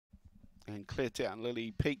And Cleartown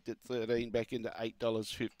Lily peaked at 13, back into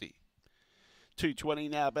 $8.50. 220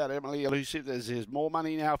 now about Emily Elusive. There's more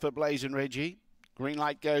money now for Blazing Reggie. Green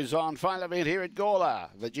light goes on. Final event here at Gawler.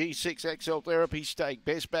 The G6 XL Therapy Stake.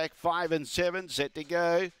 Best back 5 and 7. Set to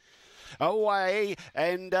go. Away,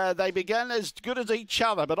 and they began as good as each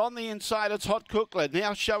other, but on the inside it's Hot Cookler.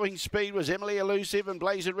 Now showing speed was Emily Elusive, and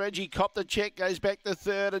Blazing Reggie copped the check, goes back to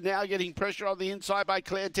third, and now getting pressure on the inside by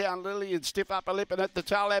Cleartown Lily, and stiff upper lip, and at the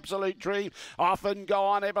tail Absolute Dream. Off and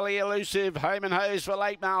gone, Emily Elusive, home and hose for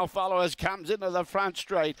late male followers, comes into the front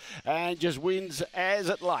straight and just wins as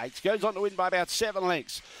it likes. Goes on to win by about 7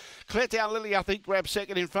 lengths. Cleartown Lily, I think, grabbed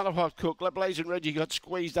second in front of Hot Cookler. Blazing Reggie got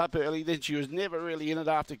squeezed up early. Then she was never really in it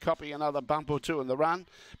after copying another bump or two in the run.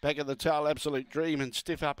 Back of the tail, Absolute Dream and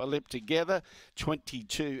Stiff Upper Lip together.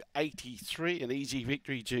 22.83. An easy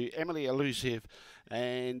victory to Emily Elusive.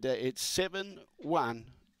 And it's 7, 1,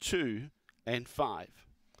 2, and 5.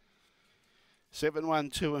 7, 1,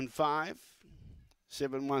 2, and 5.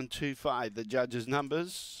 7, 1, 2, 5. The judges'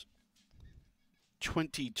 numbers.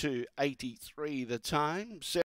 22.83 the time.